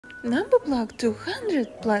Number block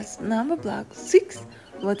 200 plus number block 6.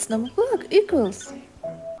 What's number block equals?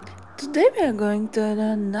 Today we are going to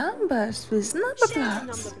learn numbers with number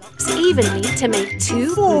blocks. Evenly to make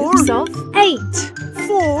two groups of 8.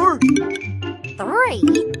 4, 3,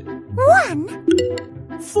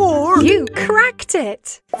 1. 4, You cracked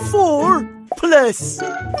it! 4 plus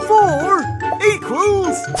 4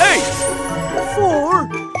 equals 8. 4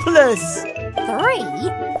 plus 3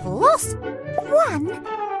 plus 1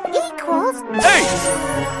 equals 8.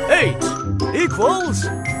 8 equals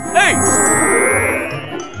 8.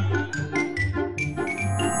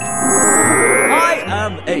 I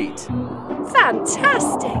am 8.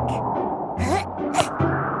 Fantastic!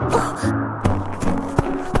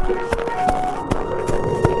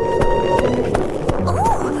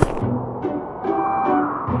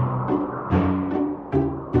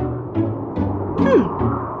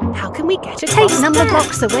 How can we get across? Take number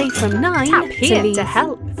blocks away from 9 Tap here to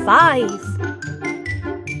help 5.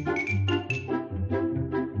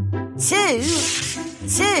 2,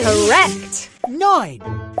 2. Correct! 9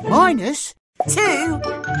 minus 2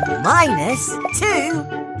 minus 2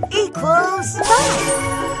 equals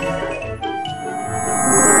 5.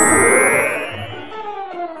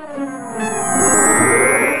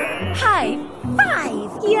 high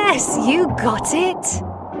 5. Yes, you got it!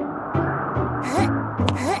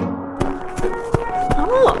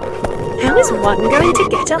 Oh, how is 1 going to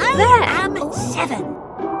get up I there? am 7.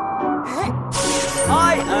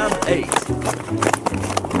 I am 8.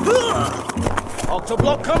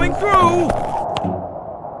 Octoblock coming through.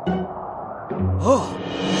 Oh,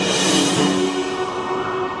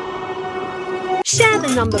 Share the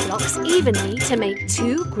number blocks evenly to make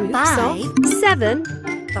two groups 5, of 7.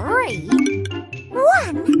 3,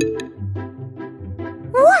 1.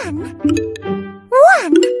 1.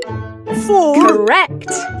 4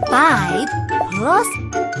 Correct! 5 plus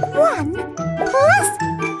 1 plus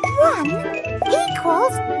 1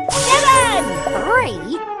 equals 7.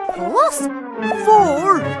 3 plus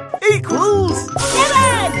 4 equals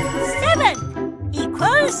 7. 7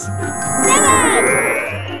 equals 7.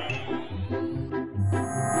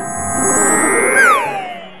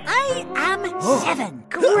 I am 7.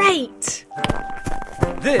 Great!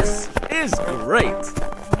 This is great.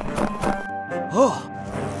 Oh,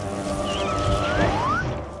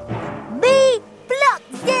 B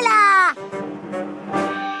Blockzilla.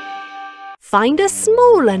 Find a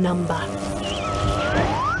smaller number.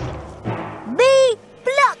 B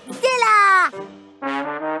Blockzilla.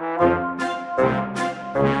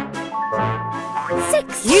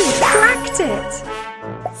 6. You cracked it!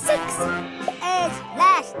 6 is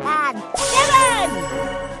less than 7.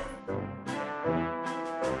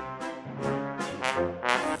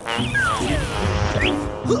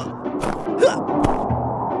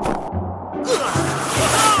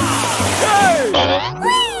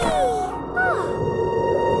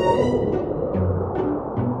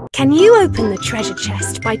 Can you open the treasure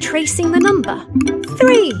chest by tracing the number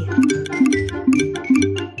 3?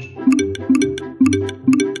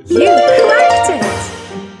 You cracked it!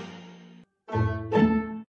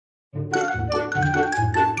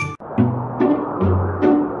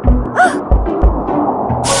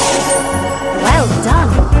 Well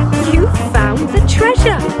done! You found the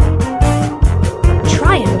treasure!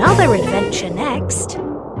 Try another adventure next.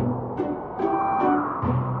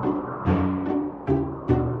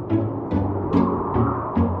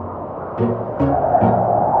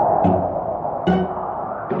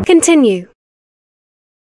 Continue.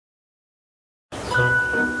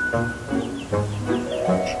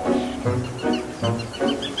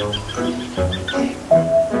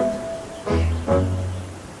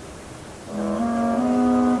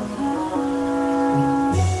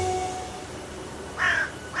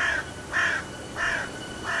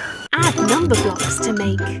 Add number blocks to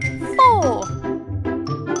make 4.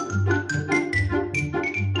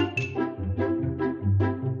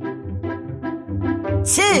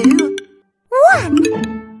 2, 1.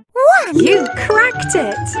 1. You cracked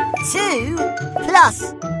it! 2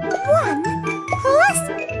 plus 1 plus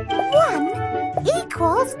 1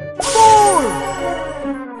 equals 4.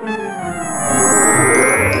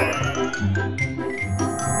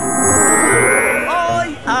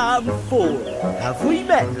 I am 4. Have we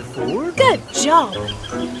met before? Good job!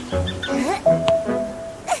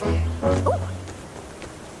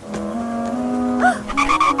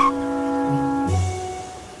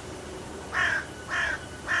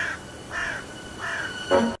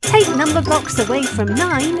 Take number blocks away from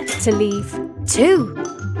 9 to leave 2.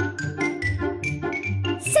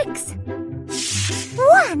 6,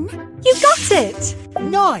 1. You got it!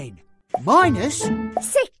 9 minus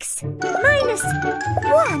 6 6 minus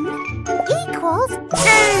 1 equals 2.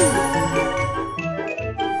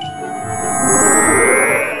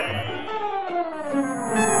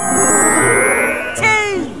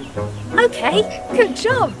 Okay, good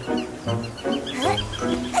job.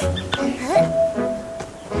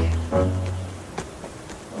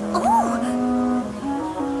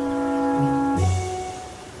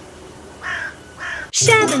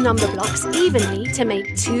 Share the number blocks evenly to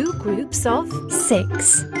make 2 groups of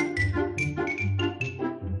 6.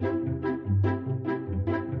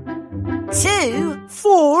 2,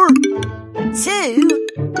 4. 2, 2,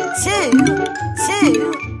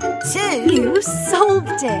 2, 2. You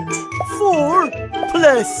solved it. 4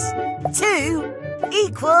 plus 2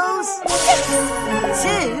 equals 6.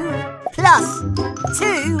 2 plus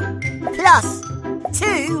 2 plus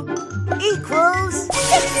 2 equals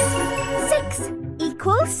 6. 6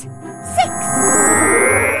 equals 6.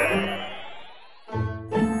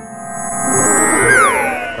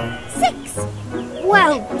 6.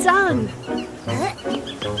 Well done.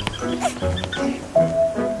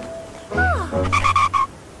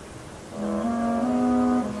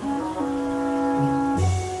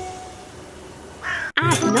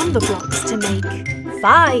 Add number blocks to make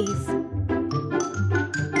 5.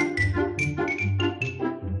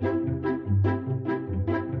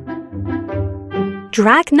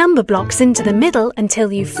 Drag number blocks into the middle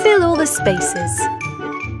until you fill all the spaces.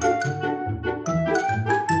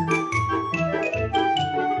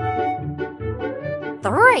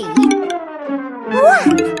 Three.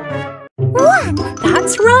 1. 1.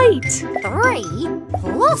 That's right. 3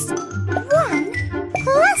 plus 1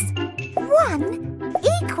 plus 1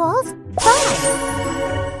 equals 5.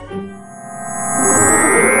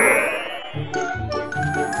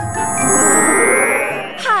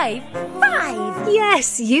 High 5.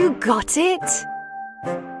 Yes, you got it.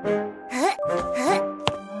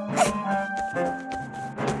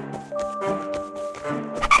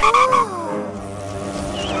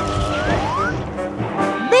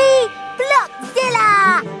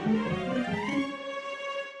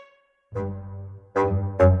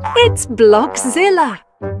 It's Blockzilla.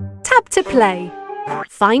 Tap to play.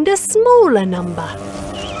 Find a smaller number.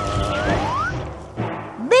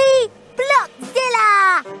 Me,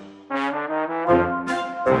 Blockzilla!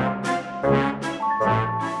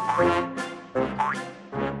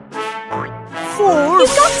 You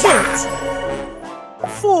got it!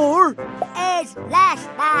 4 is less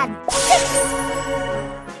than 6.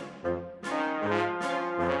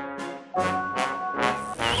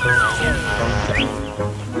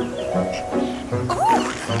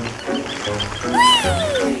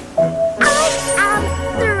 I am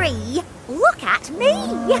 3. Look at me.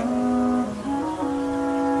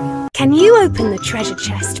 Can you open the treasure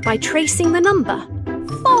chest by tracing the number?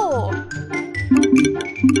 4.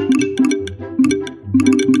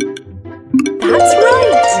 That's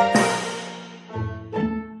right!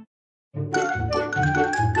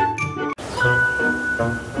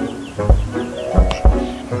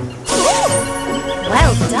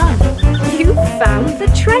 Well done! You found the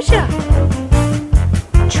treasure!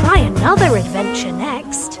 Try another adventure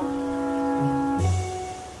next.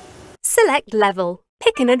 Select level.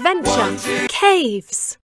 Pick an adventure.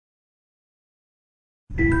 Caves.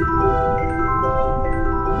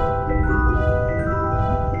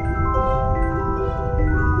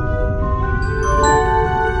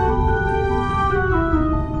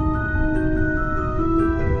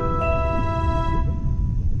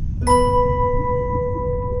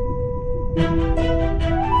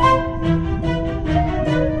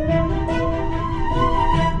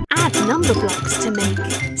 Add number blocks to make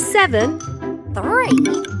 7. 3.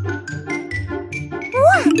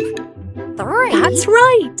 1. 3. That's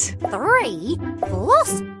right! 3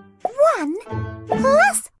 plus 1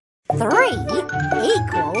 plus 3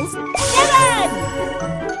 equals 7.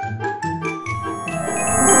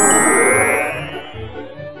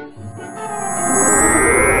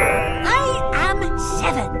 I am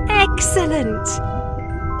 7. Excellent!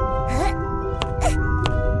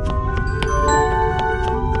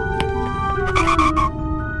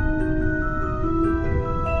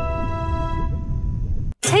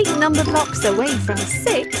 Take number blocks away from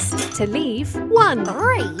 6 to leave 1.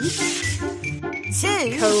 3.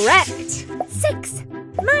 2. Correct! 6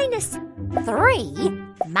 minus 3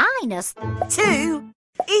 minus 2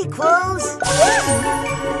 equals 1.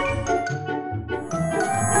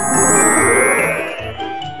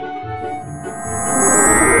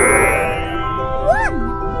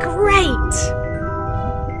 Great!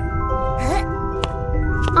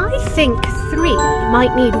 I think 3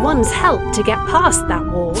 might need 1's help to get past that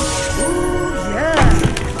wall. Ooh, yeah!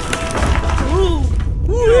 Ooh,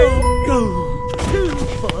 ooh.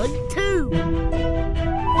 2.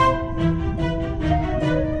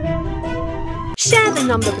 Share the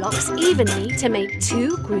number blocks evenly to make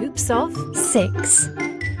 2 groups of 6. 3.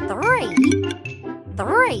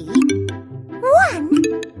 3. 1.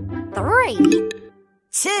 3.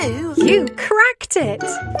 2. You cracked it!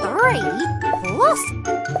 3 plus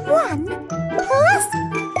 1 plus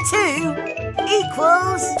 2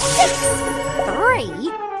 equals 6.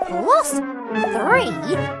 3 plus 3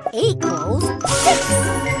 equals 6.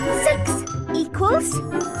 6 equals 6.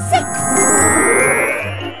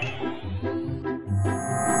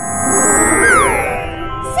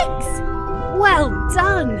 6. Well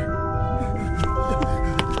done!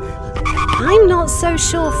 I'm not so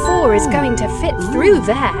sure 4 is going to fit through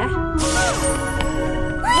there.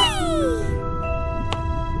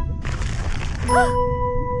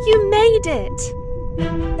 You made it!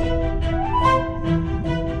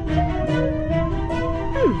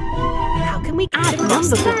 How can we add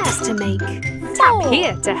number blocks to make? Tap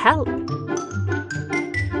here to help.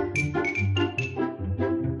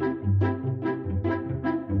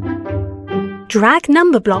 Drag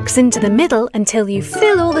number blocks into the middle until you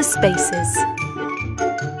fill all the spaces.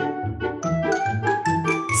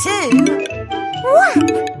 2.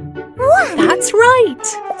 1. That's right!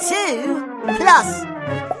 2 plus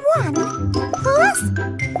 1 plus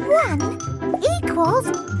 1 equals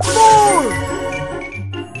 4.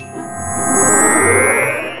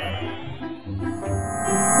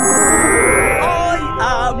 I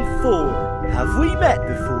am 4. Have we met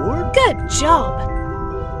before? Good job!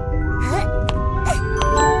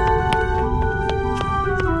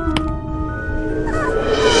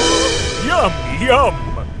 Yum, yum!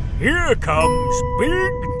 Here comes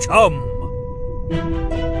Big Tum!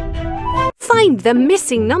 Find the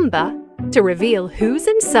missing number to reveal who's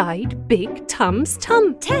inside Big Tum's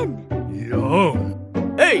tum. 10. Yum!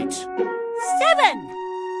 8. 7.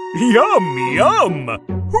 Yum, yum!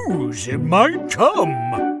 Who's in my tum?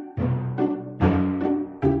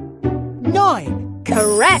 9.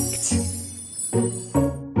 Correct!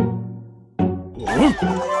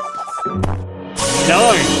 9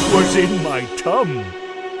 was in my tum.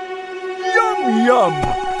 Yum, yum!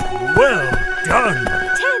 Well done!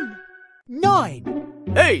 10. 9.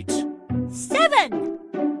 8. 7.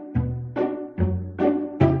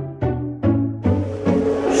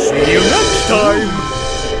 See you next time!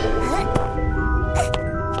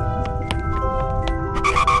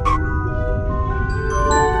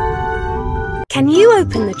 Can you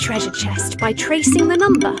open the treasure chest by tracing the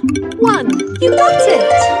number? 1. You got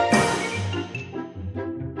it!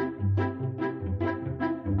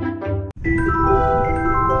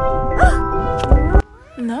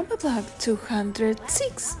 Number block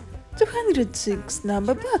 206. 206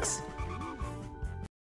 number blocks.